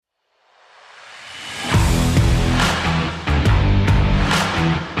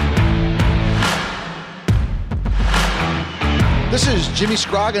This is Jimmy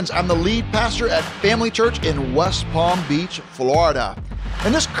Scroggins. I'm the lead pastor at Family Church in West Palm Beach, Florida.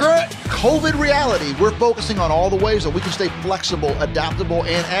 In this current COVID reality, we're focusing on all the ways that we can stay flexible, adaptable,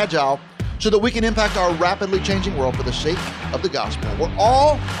 and agile so that we can impact our rapidly changing world for the sake of the gospel. We're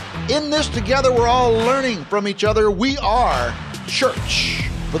all in this together. We're all learning from each other. We are church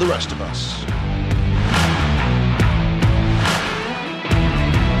for the rest of us.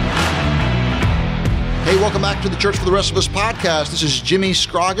 Hey, welcome back to the Church for the Rest of Us podcast. This is Jimmy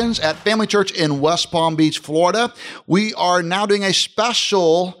Scroggins at Family Church in West Palm Beach, Florida. We are now doing a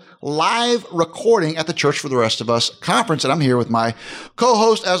special live recording at the Church for the Rest of Us conference, and I'm here with my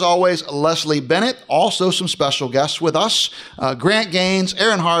co-host, as always, Leslie Bennett. Also, some special guests with us, Grant Gaines,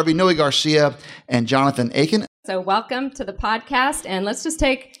 Aaron Harvey, Noe Garcia, and Jonathan Aiken. So welcome to the podcast, and let's just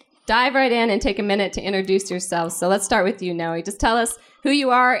dive right in and take a minute to introduce yourselves. So let's start with you, Noe. Just tell us who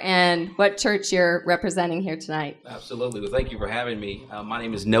you are and what church you're representing here tonight. Absolutely. Well, thank you for having me. My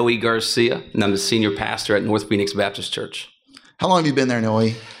name is Noe Garcia, and I'm the senior pastor at North Phoenix Baptist Church. How long have you been there,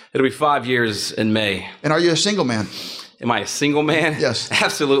 Noe? It'll be 5 years in May. And are you a single man? Am I a single man? Yes.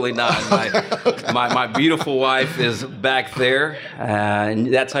 Absolutely not. My beautiful wife is back there,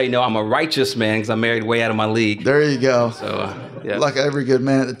 and that's how you know I'm a righteous man, because I'm married way out of my league. There you go. So, yeah. Like every good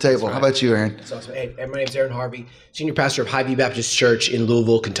man at the table. Right. How about you, Aaron? That's awesome. Hey, my name's Aaron Harvey, senior pastor of Hy-Vee Baptist Church in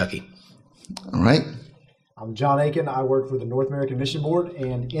Louisville, Kentucky. All right. I'm John Aiken. I work for the North American Mission Board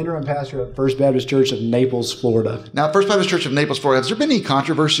and interim pastor at First Baptist Church of Naples, Florida. Now, First Baptist Church of Naples, Florida, has there been any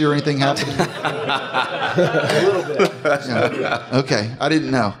controversy or anything happening? A little bit. Yeah. Okay, I didn't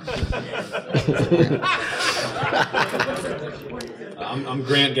know. I'm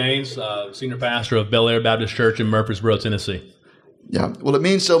Grant Gaines, senior pastor of Bel Air Baptist Church in Murfreesboro, Tennessee. Yeah, well, it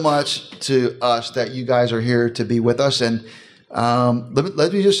means so much to us that you guys are here to be with us. And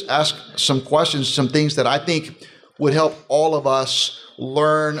let me just ask some questions, some things that I think would help all of us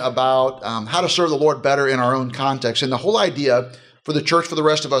learn about how to serve the Lord better in our own context. And the whole idea for the Church for the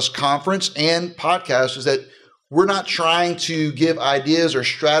Rest of Us conference and podcast is that we're not trying to give ideas or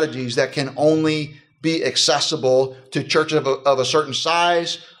strategies that can only be accessible to churches of a certain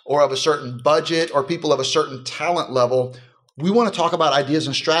size or of a certain budget or people of a certain talent level. We want to talk about ideas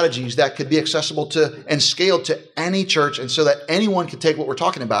and strategies that could be accessible to and scaled to any church, and so that anyone can take what we're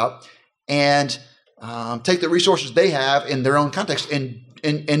talking about and take the resources they have in their own context and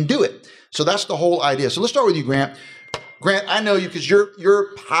do it. So that's the whole idea. So let's start with you, Grant. Grant, I know you because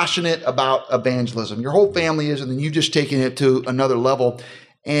you're passionate about evangelism. Your whole family is, and then you've just taken it to another level.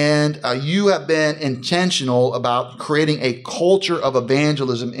 And you have been intentional about creating a culture of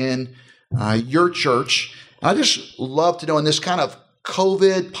evangelism in your church. I just love to know, in this kind of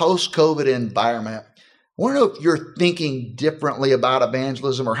COVID, post-COVID environment, I want to know if you're thinking differently about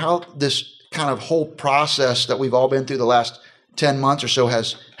evangelism or how this kind of whole process that we've all been through the last 10 months or so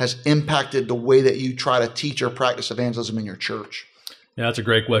has impacted the way that you try to teach or practice evangelism in your church. Yeah, that's a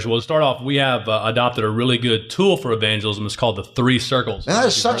great question. Well, to start off, we have adopted a really good tool for evangelism. It's called the 3 Circles. And that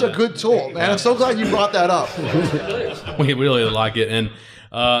is such a good tool, man. I'm so glad you brought that up. We really like it, and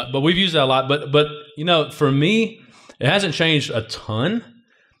but we've used that a lot. But you know, for me, it hasn't changed a ton.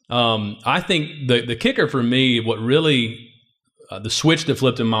 I think the kicker for me, what really the switch that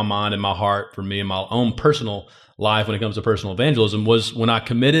flipped in my mind and my heart for me in my own personal life when it comes to personal evangelism was when I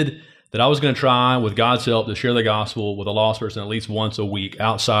committed that I was going to try, with God's help, to share the gospel with a lost person at least once a week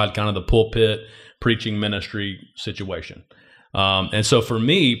outside kind of the pulpit preaching ministry situation. And so for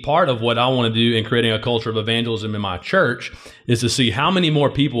me, part of what I want to do in creating a culture of evangelism in my church is to see how many more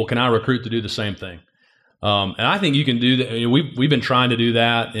people can I recruit to do the same thing. And I think you can do that. You know, we've been trying to do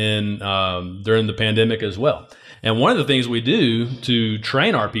that during the pandemic as well. And one of the things we do to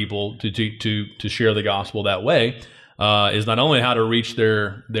train our people to share the gospel that way is not only how to reach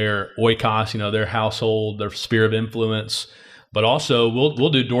their oikos, their household, their sphere of influence, but also we'll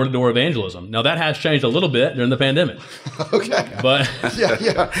do door-to-door evangelism. Now that has changed a little bit during the pandemic. Okay. But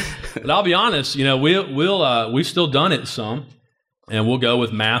yeah. But I'll be honest, we've still done it some, and we'll go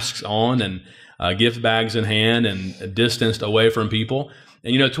with masks on and gift bags in hand and distanced away from people.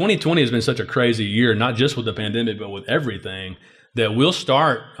 And 2020 has been such a crazy year, not just with the pandemic, but with everything, that we'll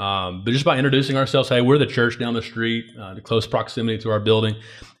start but just by introducing ourselves. Hey, we're the church down the street, the close proximity to our building.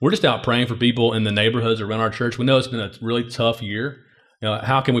 We're just out praying for people in the neighborhoods around our church. We know it's been a really tough year.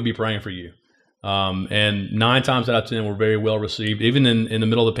 How can we be praying for you? And 9 times out of 10, we're very well received. Even in the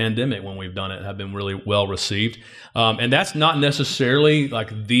middle of the pandemic, when we've done it, have been really well received. And that's not necessarily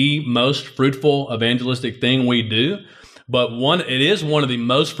like the most fruitful evangelistic thing we do, but it is one of the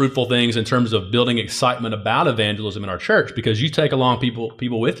most fruitful things in terms of building excitement about evangelism in our church, because you take along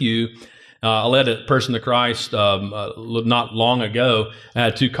people with you I led a person to Christ not long ago. I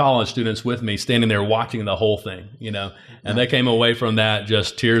had 2 college students with me standing there watching the whole thing, and they came away from that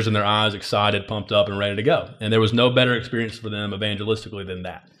just tears in their eyes, excited, pumped up, and ready to go. And there was no better experience for them evangelistically than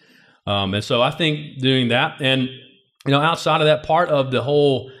that. And so I think doing that, and outside of that, part of the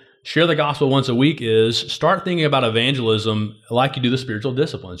whole share the gospel once a week is start thinking about evangelism like you do the spiritual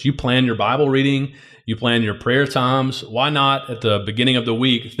disciplines. You plan your Bible reading, you plan your prayer times. Why not at the beginning of the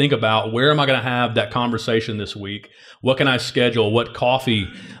week think about where am I going to have that conversation this week? What can I schedule? What coffee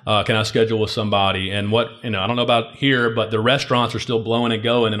can I schedule with somebody? And what, I don't know about here, but the restaurants are still blowing and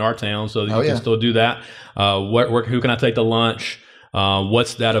going in our town, so you can still do that. Who can I take to lunch?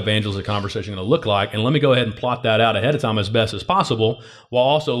 What's that evangelistic conversation going to look like? And let me go ahead and plot that out ahead of time as best as possible, while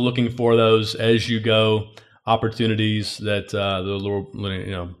also looking for those as you go opportunities that the Lord,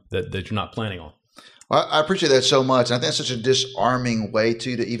 that you're not planning on. Well, I appreciate that so much. And I think that's such a disarming way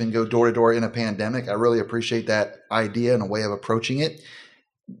to even go door to door in a pandemic. I really appreciate that idea and a way of approaching it.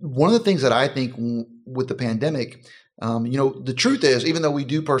 One of the things that I think with the pandemic, the truth is, even though we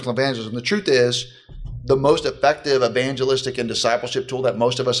do personal evangelism, the truth is the most effective evangelistic and discipleship tool that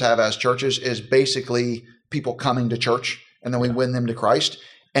most of us have as churches is basically people coming to church, and then we win them to Christ.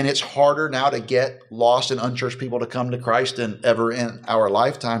 And it's harder now to get lost and unchurched people to come to Christ than ever in our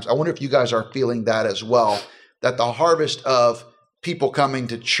lifetimes. I wonder if you guys are feeling that as well, that the harvest of people coming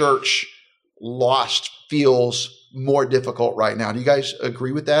to church lost feels more difficult right now. Do you guys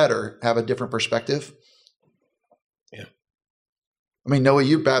agree with that or have a different perspective? Yeah. I mean, Noah,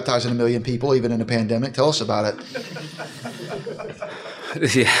 you're baptizing 1 million people even in a pandemic. Tell us about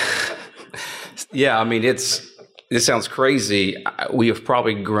it. Yeah. I mean, it sounds crazy. We have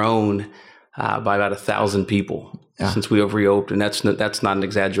probably grown by about 1,000 people since we have reopened. That's not an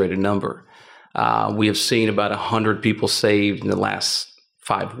exaggerated number. We have seen about 100 people saved in the last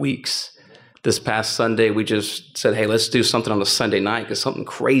 5 weeks. This past Sunday, we just said, hey, let's do something on a Sunday night because something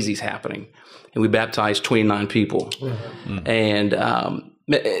crazy is happening. And we baptized 29 people. Mm-hmm. And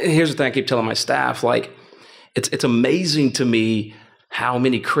here's the thing I keep telling my staff, it's amazing to me how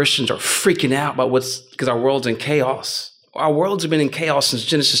many Christians are freaking out about because our world's in chaos. Our world's been in chaos since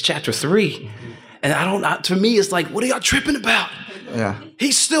Genesis chapter 3. Mm-hmm. And to me, it's like, what are y'all tripping about? Yeah.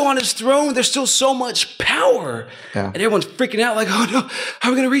 He's still on his throne. There's still so much power. Yeah. And everyone's freaking out like, oh no, how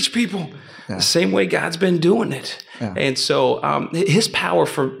are we going to reach people? Yeah. The same way God's been doing it. Yeah. And so his power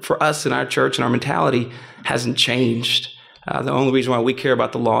for us in our church and our mentality hasn't changed. The only reason why we care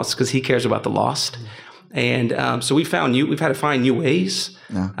about the lost is because he cares about the lost. And so we've had to find new ways,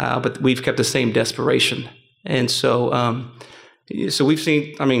 but we've kept the same desperation. And so we've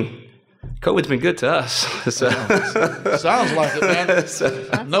seen, COVID's been good to us. So. Sounds like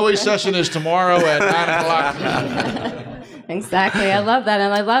it, man. Noah's session is tomorrow at 9 o'clock. Exactly. I love that.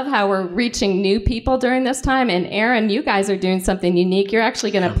 And I love how we're reaching new people during this time. And Aaron, you guys are doing something unique. You're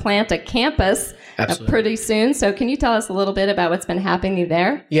actually going to plant a campus pretty soon. So can you tell us a little bit about what's been happening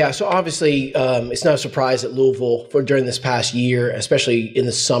there? Yeah. So obviously, it's no surprise that Louisville during this past year, especially in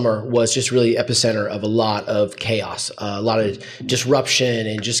the summer, was just really epicenter of a lot of chaos, a lot of disruption,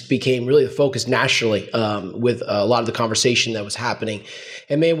 and just became really the focus nationally with a lot of the conversation that was happening.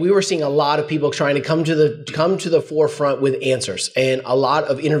 And man, we were seeing a lot of people trying to come to the forefront with answers, and a lot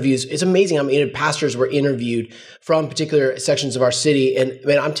of interviews. It's amazing. Pastors were interviewed from particular sections of our city, and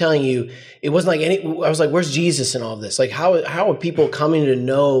man, I'm telling you, it wasn't like I was like, where's Jesus in all of this? Like, how are people coming to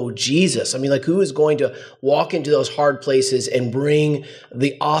know Jesus? Who is going to walk into those hard places and bring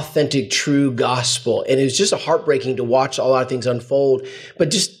the authentic, true gospel? And it was just heartbreaking to watch a lot of things unfold.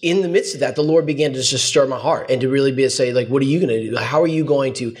 But just in the midst of that, the Lord began to just stir my heart and to really be able to say, like, what are you going to do? How are you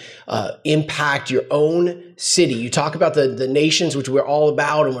going to impact your own city? You talk about the nations, which we're all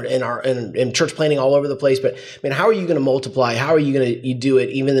about, and we're in church planning all over the place. But how are you going to multiply? How are you going to do it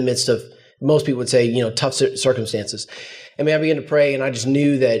even in the midst of, most people would say, tough circumstances? I began to pray, and I just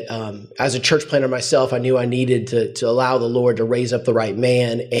knew that as a church planner myself, I knew I needed to allow the Lord to raise up the right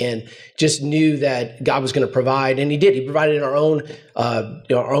man, and just knew that God was going to provide, and He did. He provided in our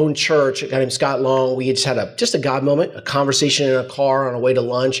own church. A guy named Scott Long. We just had a God moment, a conversation in a car on our way to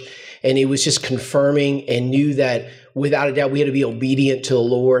lunch, and it was just confirming, and knew that without a doubt we had to be obedient to the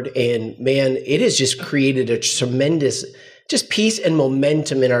Lord. And man, it has just created a tremendous just peace and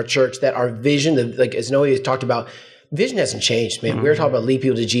momentum in our church, that our vision, as Noah has talked about, vision hasn't changed, man. Mm-hmm. We're talking about lead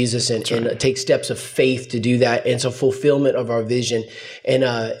people to Jesus and take steps of faith to do that. And so fulfillment of our vision. And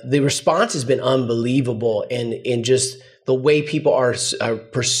the response has been unbelievable, and just the way people are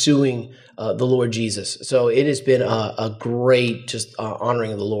pursuing the Lord Jesus. So it has been a great just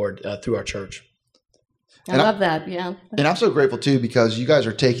honoring of the Lord through our church. I love that. Yeah. And I'm so grateful too, because you guys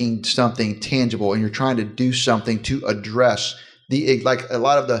are taking something tangible and you're trying to do something to address like a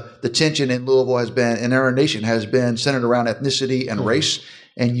lot of the tension in Louisville has been, in our nation has been centered around ethnicity and race.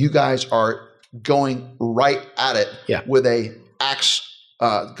 And you guys are going right at it with a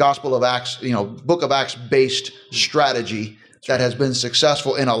Gospel of Acts, Book of Acts based strategy that has been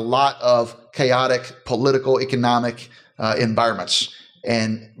successful in a lot of chaotic political, economic environments.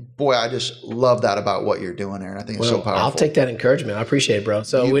 And boy, I just love that about what you're doing there. And I think it's so powerful. I'll take that encouragement. I appreciate it, bro.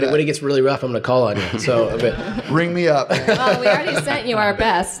 So when it gets really rough, I'm going to call on you. So ring me up. Well, we already sent you our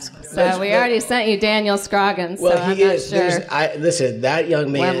best. So we already sent you Daniel Scroggins. Well, so he is. Sure. Listen, that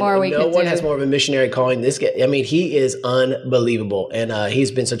young man. No one has more of a missionary calling. This guy. I mean, he is unbelievable, and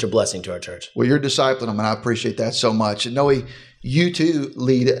he's been such a blessing to our church. Well, you're discipling him, and I appreciate that so much. And Noe, you too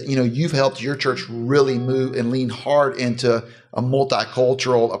lead. You've helped your church really move and lean hard into a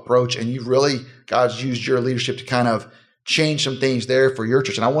multicultural approach, and God's used your leadership to kind of change some things there for your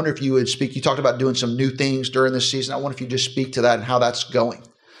church. And I wonder if you would speak. You talked about doing some new things during this season. I wonder if you just speak to that and how that's going.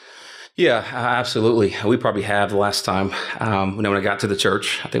 Yeah, absolutely. We probably have the last time when I got to the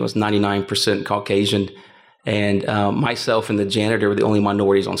church. I think it was 99% Caucasian, and myself and the janitor were the only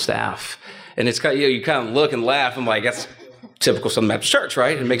minorities on staff. And it's kind of, you kind of look and laugh. I'm like, that's typical Southern Baptist church,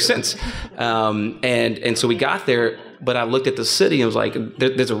 right? It makes sense. And so we got there, but I looked at the city and was like,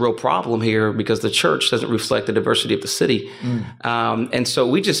 there's a real problem here because the church doesn't reflect the diversity of the city. And so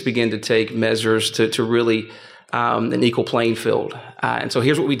we just began to take measures to really an equal playing field. And so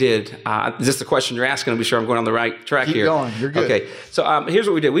here's what we did. Is this the question you're asking? To be sure I'm going on the right track here. Keep going. You're good. Okay. So here's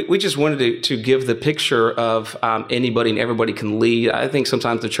what we did. We just wanted to give the picture of anybody and everybody can lead. I think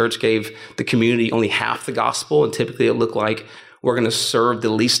sometimes the church gave the community only half the gospel, and typically it looked like we're going to serve the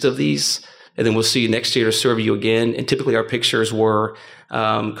least of these, and then we'll see you next year to serve you again. And typically our pictures were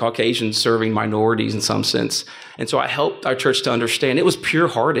Caucasians serving minorities in some sense. And so I helped our church to understand. It was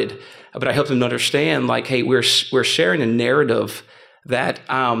pure-hearted, but I helped them to understand, like, hey, we're sharing a narrative that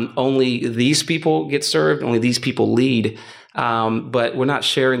only these people get served, only these people lead, but we're not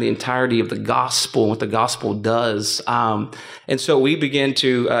sharing the entirety of the gospel, what the gospel does. And so we began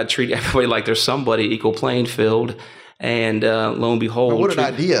to treat everybody like there's somebody, equal playing field. And lo and behold, what an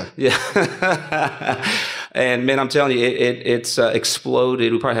idea! Yeah, and man, I'm telling you, it's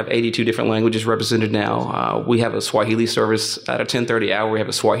exploded. We probably have 82 different languages represented now. We have a Swahili service at a 10:30 hour. We have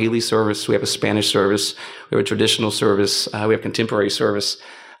a Swahili service. We have a Spanish service. We have a traditional service. We have contemporary service.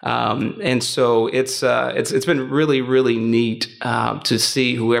 And so it's been really, really neat to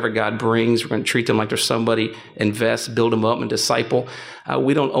see whoever God brings. We're going to treat them like they're somebody, invest, build them up, and disciple.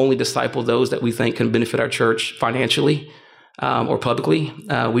 We don't only disciple those that we think can benefit our church financially or publicly.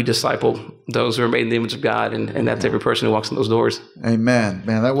 We disciple those who are made in the image of God, and that's every person who walks in those doors. Amen,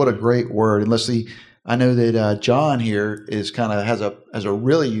 man. What a great word. And let's see. I know that John here has a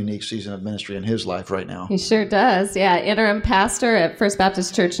really unique season of ministry in his life right now. He sure does. Yeah, interim pastor at First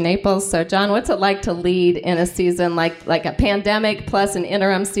Baptist Church Naples. So, John, what's it like to lead in a season like a pandemic plus an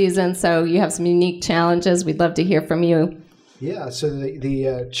interim season? So you have some unique challenges. We'd love to hear from you. Yeah. So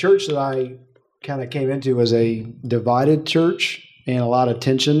the church that I kind of came into was a divided church and a lot of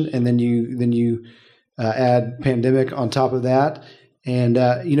tension, and then you add pandemic on top of that. And,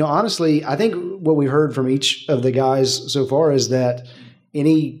 honestly, I think what we heard from each of the guys so far is that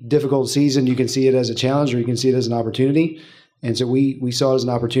any difficult season, you can see it as a challenge or you can see it as an opportunity. And so we saw it as an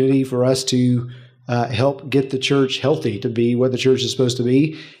opportunity for us to help get the church healthy, to be what the church is supposed to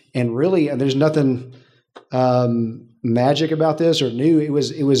be. And really, there's nothing magic about this or new. It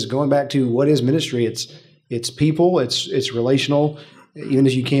was going back to what is ministry. It's people, it's relational. Even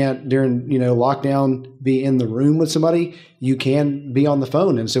if you can't during lockdown be in the room with somebody, you can be on the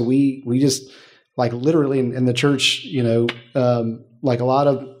phone. And so we just like literally in the church, like a lot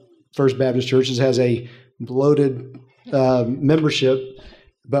of First Baptist churches has a bloated membership,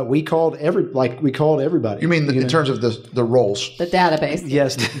 but we called everybody. You mean in terms of the roles? The database.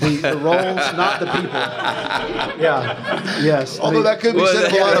 Yes, the roles, not the people. Yeah, yes. Although that could be said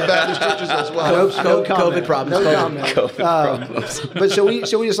of a lot of Baptist churches as well. No COVID problems. No comment. COVID problems. But so we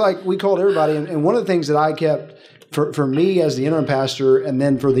just we called everybody, and one of the things that I kept for me as the interim pastor, and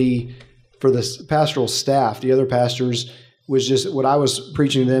then for the pastoral staff, the other pastors, was just what I was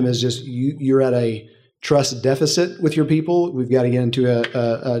preaching to them is just you're at a trust deficit with your people. We've got to get into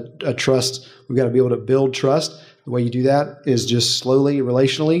a trust. We've got to be able to build trust. The way you do that is just slowly,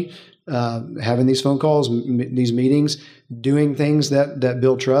 relationally, having these phone calls, these meetings, doing things that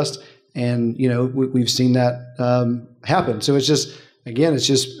build trust. And, we've seen that happen. So it's just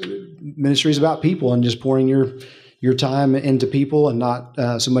ministry is about people and just pouring your your time into people and not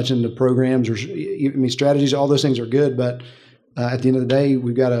so much into programs or strategies. All those things are good, but at the end of the day,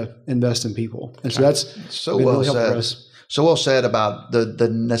 we've got to invest in people, and so that's so been well really helpful said. for us. So well said about the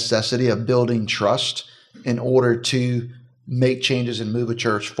necessity of building trust in order to make changes and move a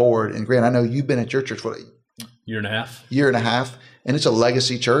church forward. And Grant, I know you've been at your church for Year and a half. And it's a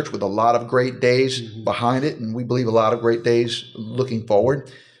legacy church with a lot of great days behind it. And we believe a lot of great days looking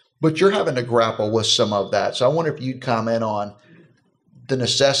forward. But you're having to grapple with some of that. So I wonder if you'd comment on the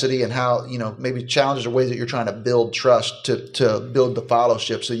necessity and how, maybe challenges or ways that you're trying to build trust to build the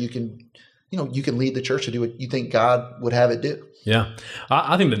fellowship so you can lead the church to do what you think God would have it do. Yeah.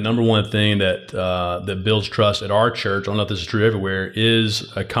 I think the number one thing that builds trust at our church, I don't know if this is true everywhere,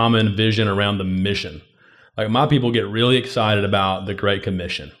 is a common vision around the mission. Like my people get really excited about the Great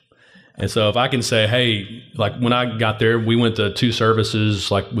Commission. And so if I can say, hey, like when I got there, we went to 2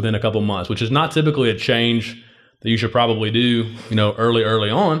 services like within a couple months, which is not typically a change that you should probably do, early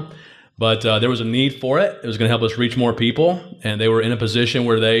on. But there was a need for it. It was going to help us reach more people. And they were in a position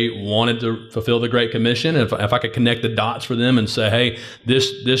where they wanted to fulfill the Great Commission. And if I could connect the dots for them and say, hey,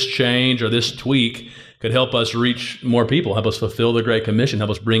 this change or this tweak could help us reach more people, help us fulfill the Great Commission,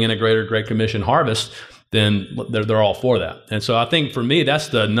 help us bring in a greater Great Commission harvest, then they're all for that. And so I think for me, that's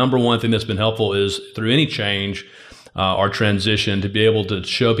the number one thing that's been helpful is through any change or transition to be able to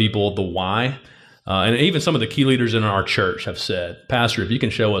show people the why. And even some of the key leaders in our church have said, Pastor, if you can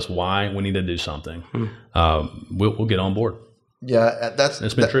show us why we need to do something, we'll get on board. Yeah,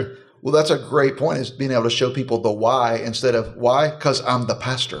 it's been true. Well, that's a great point, is being able to show people the why instead of why, because I'm the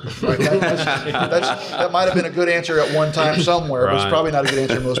pastor. Right? That might have been a good answer at one time somewhere, but it's probably not a good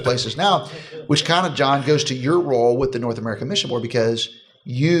answer in most places now, which kind of, John, goes to your role with the North American Mission Board, because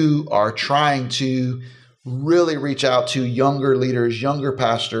you are trying to really reach out to younger leaders, younger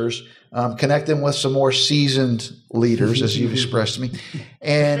pastors, connect them with some more seasoned leaders, as you've expressed to me.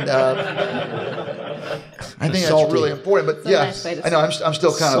 And I think that's really important. But nice I know I'm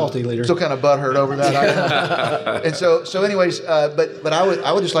still kind salty leader. Still kind of butthurt over that. And so anyways, but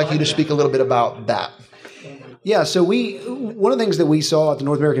I would just like you to speak a little bit about that. Yeah, so one of the things that we saw at the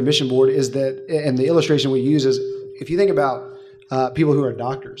North American Mission Board is that, and the illustration we use is, if you think about people who are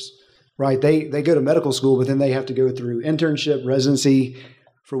doctors, right? They go to medical school, but then they have to go through internship, residency.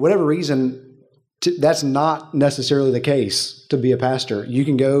 For whatever reason, that's not necessarily the case to be a pastor. You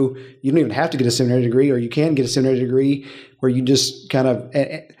can go, you don't even have to get a seminary degree, or you can get a seminary degree where you just kind of,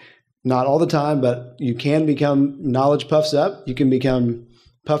 not all the time, but you can become, knowledge puffs up. You can become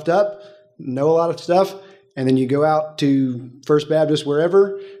puffed up, know a lot of stuff, and then you go out to First Baptist,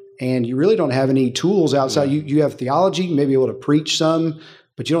 wherever, and you really don't have any tools outside. You have theology, you may be able to preach some,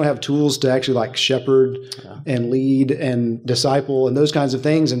 but you don't have tools to actually like shepherd and lead and disciple and those kinds of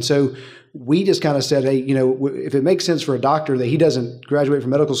things. And so we just kind of said, hey, if it makes sense for a doctor that he doesn't graduate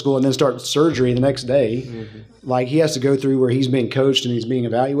from medical school and then start surgery the next day, like he has to go through where he's being coached and he's being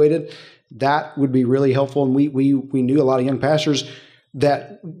evaluated, that would be really helpful. And we knew a lot of young pastors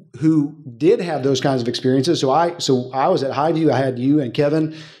who did have those kinds of experiences. So I was at Highview. I had you and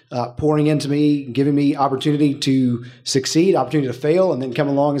Kevin pouring into me, giving me opportunity to succeed, opportunity to fail, and then come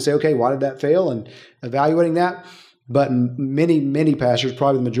along and say, okay, why did that fail? And evaluating that. But many, many pastors,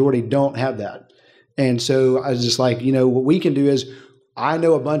 probably the majority, don't have that. And so I was just like, what we can do is, I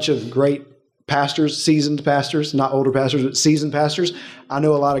know a bunch of great pastors, seasoned pastors, not older pastors, but seasoned pastors. I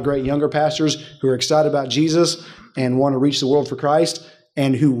know a lot of great younger pastors who are excited about Jesus and want to reach the world for Christ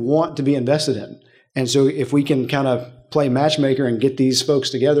and who want to be invested in. And so if we can kind of play matchmaker and get these folks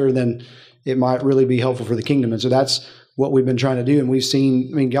together, then it might really be helpful for the kingdom. And so that's what we've been trying to do. And we've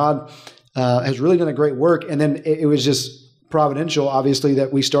seen, God has really done a great work. And then it was just providential, obviously,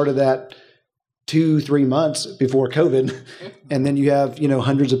 that we started that 2-3 months before COVID. And then you have,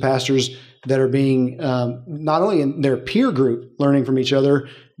 hundreds of pastors that are being not only in their peer group learning from each other,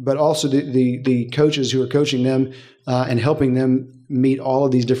 but also the coaches who are coaching them and helping them meet all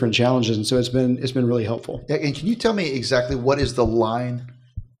of these different challenges. And so it's been really helpul. Yeah, and can you tell me exactly what is the line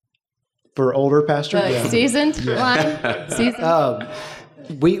for older pastors? Seasoned line? Seasoned?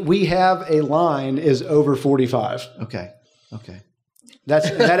 We have a line is over 45. Okay. That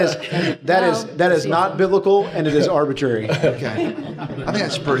is not biblical, and it is arbitrary. Okay, I think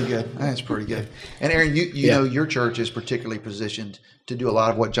that's pretty good. And Aaron, you know your church is particularly positioned to do a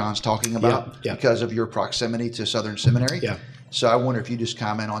lot of what John's talking about because of your proximity to Southern Seminary. Yeah. So I wonder if you just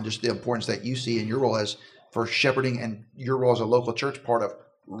comment on just the importance that you see in your role as for shepherding and your role as a local church, part of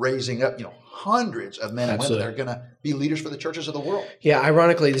raising up, hundreds of men and women that are going to be leaders for the churches of the world. Yeah,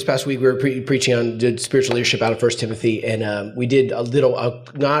 ironically, this past week we were preaching on spiritual leadership out of 1 Timothy, and we did a little,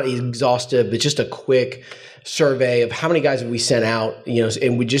 not exhaustive, but just a quick survey of how many guys have we sent out,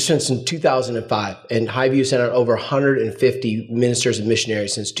 and we just since 2005, and Highview sent out over 150 ministers and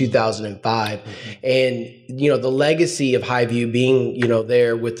missionaries since 2005. And, the legacy of Highview being,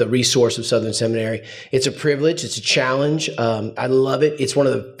 there with the resource of Southern Seminary, it's a privilege. It's a challenge. I love it. It's one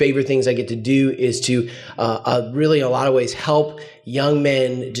of the favorite things I get to do is to really, in a lot of ways, help young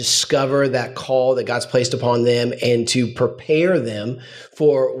men discover that call that God's placed upon them and to prepare them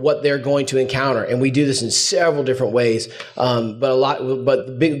for what they're going to encounter. And we do this in several different ways. But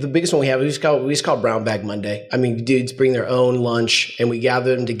the biggest one we have, we just call Brown Bag Monday. I mean, dudes bring their own lunch and we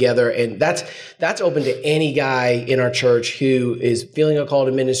gather them together. And that's open to any guy in our church who is feeling a call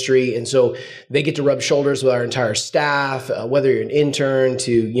to ministry. And so they get to rub shoulders with our entire staff, whether you're an intern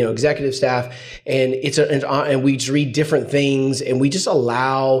to, executive staff. And and we just read different things and we just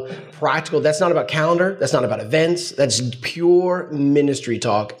allow practical. That's not about calendar. That's not about events. That's pure ministry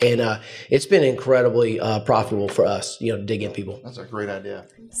talk. And it's been incredibly profitable for us, to dig in people. That's a great idea.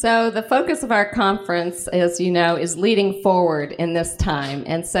 So the focus of our conference, as you know, is leading forward in this time.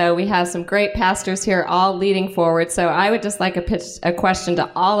 And so we have some great pastors here all leading forward. So I would just like to pitch a question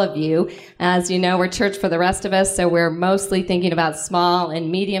to all of you. As you know, we're Church for the Rest of Us, so we're mostly thinking about small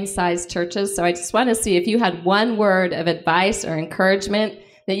and medium-sized churches. So I just want to see if you had one word of advice or encouragement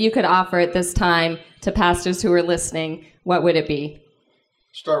that you could offer at this time to pastors who are listening, what would it be?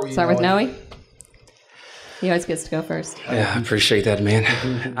 Start with Noe. He always gets to go first. Yeah, I appreciate that,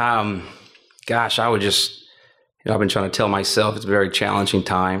 man. Gosh, I would just, I've been trying to tell myself it's a very challenging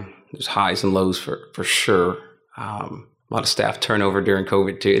time. There's highs and lows for sure. A lot of staff turnover during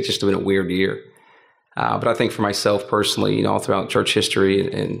COVID too. It's just been a weird year. But I think for myself personally, all throughout church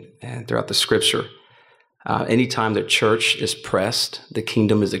history and throughout the scripture, anytime the church is pressed, the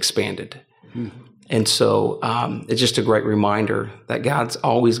kingdom is expanded. Mm-hmm. And so it's just a great reminder that God's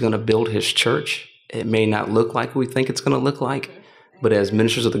always going to build his church. It may not look like we think it's going to look like, but as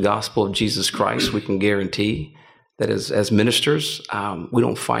ministers of the gospel of Jesus Christ, we can guarantee that as ministers, we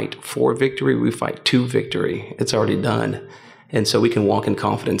don't fight for victory, we fight to victory. It's already done. And so we can walk in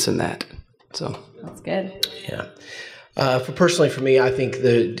confidence in that. So that's good. Yeah. For me, I think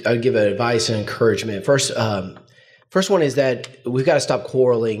I'd give advice and encouragement. First one is that we've got to stop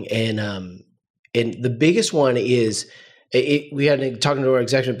quarreling. And the biggest one is, we had talking to our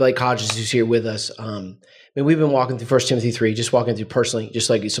executive, Blake Hodges, who's here with us. We've been walking through 1 Timothy 3, just walking through personally, just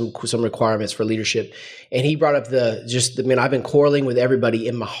like some requirements for leadership. And he brought up I've been quarreling with everybody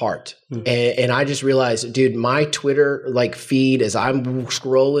in my heart. Mm-hmm. And I just realized, dude, my Twitter feed as I'm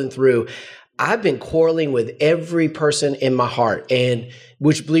scrolling through, I've been quarreling with every person in my heart, and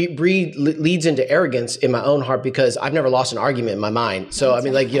which leads into arrogance in my own heart because I've never lost an argument in my mind. So I'm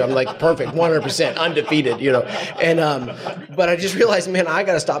perfect, 100% undefeated, And but I just realized, man, I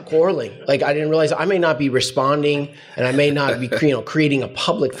got to stop quarreling. I didn't realize I may not be responding, and I may not be creating a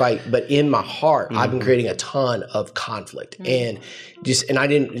public fight, but in my heart, mm-hmm. I've been creating a ton of conflict, mm-hmm. and I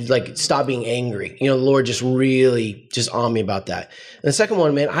didn't stop being angry. The Lord just really just on me about that. And the second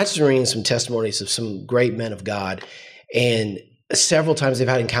one, man, I just reading some testimonies of some great men of God, and several times they've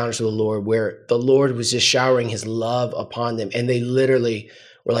had encounters with the Lord where the Lord was just showering his love upon them. And they literally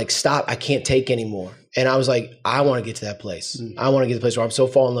were like, stop, I can't take anymore. And I was like, I want to get to that place. Mm-hmm. I want to get to the place where I'm so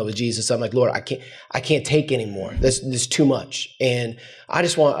falling in love with Jesus. I'm like, Lord, I can't take anymore. This too much. And I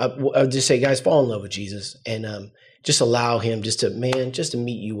just I just say, guys, fall in love with Jesus and just allow him just to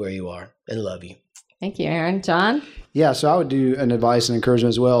meet you where you are and love you. Thank you, Aaron. John? Yeah, so I would do an advice and encouragement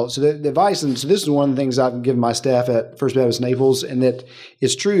as well. So the advice, and so this is one of the things I've given my staff at First Baptist Naples, and that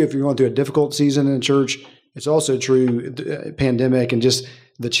it's true if you're going through a difficult season in the church. It's also true, pandemic and just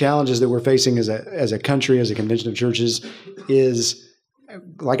the challenges that we're facing as a country, as a convention of churches, is,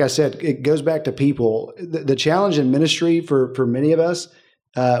 like I said, it goes back to people. The challenge in ministry for many of us,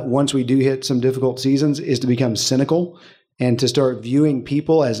 once we do hit some difficult seasons, is to become cynical and to start viewing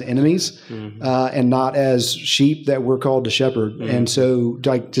people as enemies, mm-hmm. And not as sheep that we're called to shepherd. Mm-hmm. And so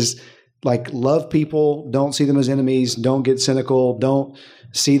love people, don't see them as enemies, don't get cynical, don't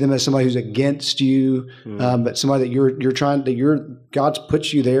see them as somebody who's against you, mm-hmm. But somebody that God's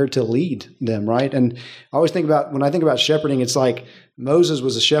put you there to lead them, right? And I always when I think about shepherding, it's like Moses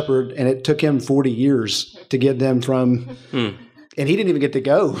was a shepherd and it took him 40 years to get them from... And he didn't even get to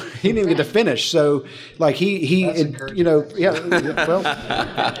go. He didn't even get to finish. So, they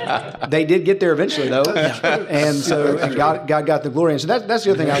did get there eventually, though. And God got the glory. And so that's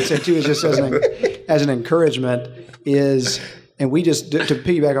the other thing I would say too, is just as an encouragement is, and we just to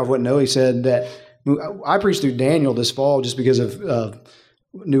piggyback off what Noe said, that I preached through Daniel this fall just because of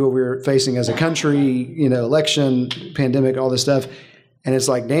knew what we were facing as a country, election, pandemic, all this stuff, and it's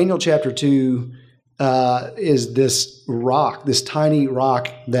like Daniel chapter 2. is this rock, this tiny rock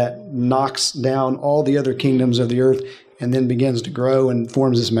that knocks down all the other kingdoms of the earth and then begins to grow and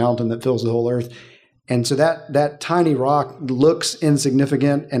forms this mountain that fills the whole earth. And so that tiny rock looks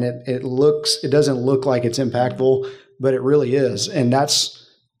insignificant, and it doesn't look like it's impactful, but it really is. And that's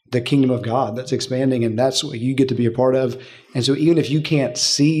the kingdom of God that's expanding, and that's what you get to be a part of. And so even if you can't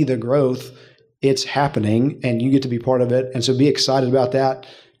see the growth, it's happening and you get to be part of it. And so be excited about that,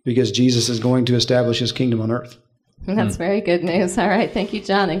 because Jesus is going to establish his kingdom on earth. That's very good news. All right. Thank you,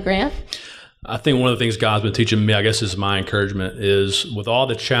 John. And Grant? I think one of the things God's been teaching me, I guess is my encouragement, is with all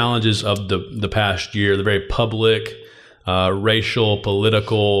the challenges of the past year, the very public, racial,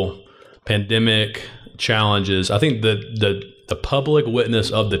 political, pandemic challenges, I think the public witness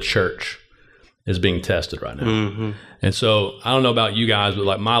of the church is being tested right now. Mm-hmm. And so I don't know about you guys, but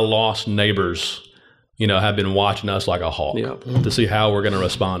like my lost neighbors, have been watching us like a hawk to see how we're going to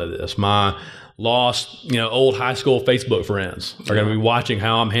respond to this. My lost, old high school Facebook friends are going to be watching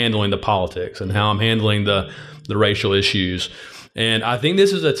how I'm handling the politics and how I'm handling the racial issues. And I think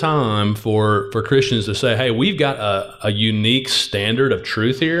this is a time for Christians to say, hey, we've got a unique standard of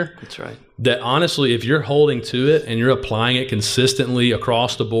truth here. That's right. That honestly, if you're holding to it and you're applying it consistently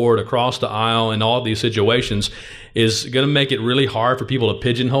across the board, across the aisle in all of these situations, is going to make it really hard for people to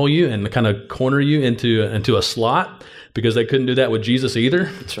pigeonhole you and kind of corner you into a slot, because they couldn't do that with Jesus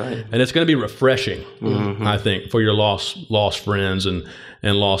either. That's right. And it's going to be refreshing, I think, for your lost friends and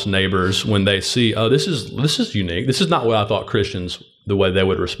lost neighbors when they see, oh, this is unique. This is not what I thought Christians, the way they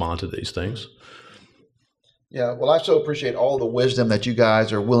would respond to these things. Yeah, well, I so appreciate all the wisdom that you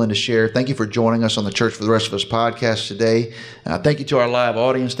guys are willing to share. Thank you for joining us on the Church for the Rest of Us podcast today. Thank you to our live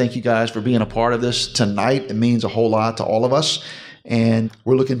audience. Thank you guys for being a part of this tonight. It means a whole lot to all of us. And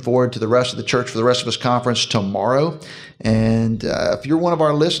we're looking forward to the rest of the Church for the Rest of Us conference tomorrow. And if you're one of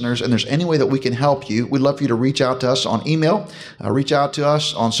our listeners and there's any way that we can help you, we'd love for you to reach out to us on email, reach out to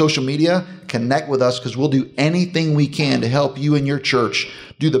us on social media, connect with us, because we'll do anything we can to help you and your church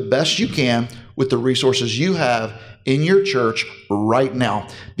do the best you can with the resources you have in your church right now,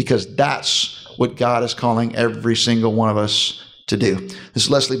 because that's what God is calling every single one of us to do. This is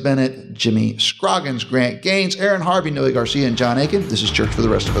Leslie Bennett, Jimmy Scroggins, Grant Gaines, Aaron Harvey, Noe Garcia, and John Aiken. This is Church for the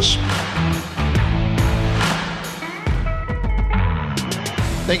Rest of Us.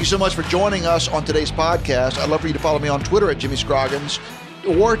 Thank you so much for joining us on today's podcast. I'd love for you to follow me on Twitter at Jimmy Scroggins,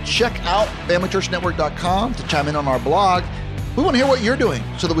 or check out familychurchnetwork.com to chime in on our blog. We want to hear what you're doing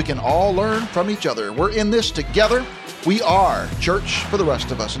so that we can all learn from each other. We're in this together. We are Church for the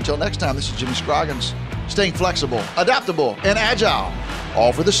Rest of Us. Until next time, this is Jimmy Scroggins, staying flexible, adaptable, and agile,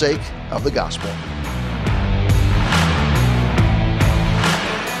 all for the sake of the gospel.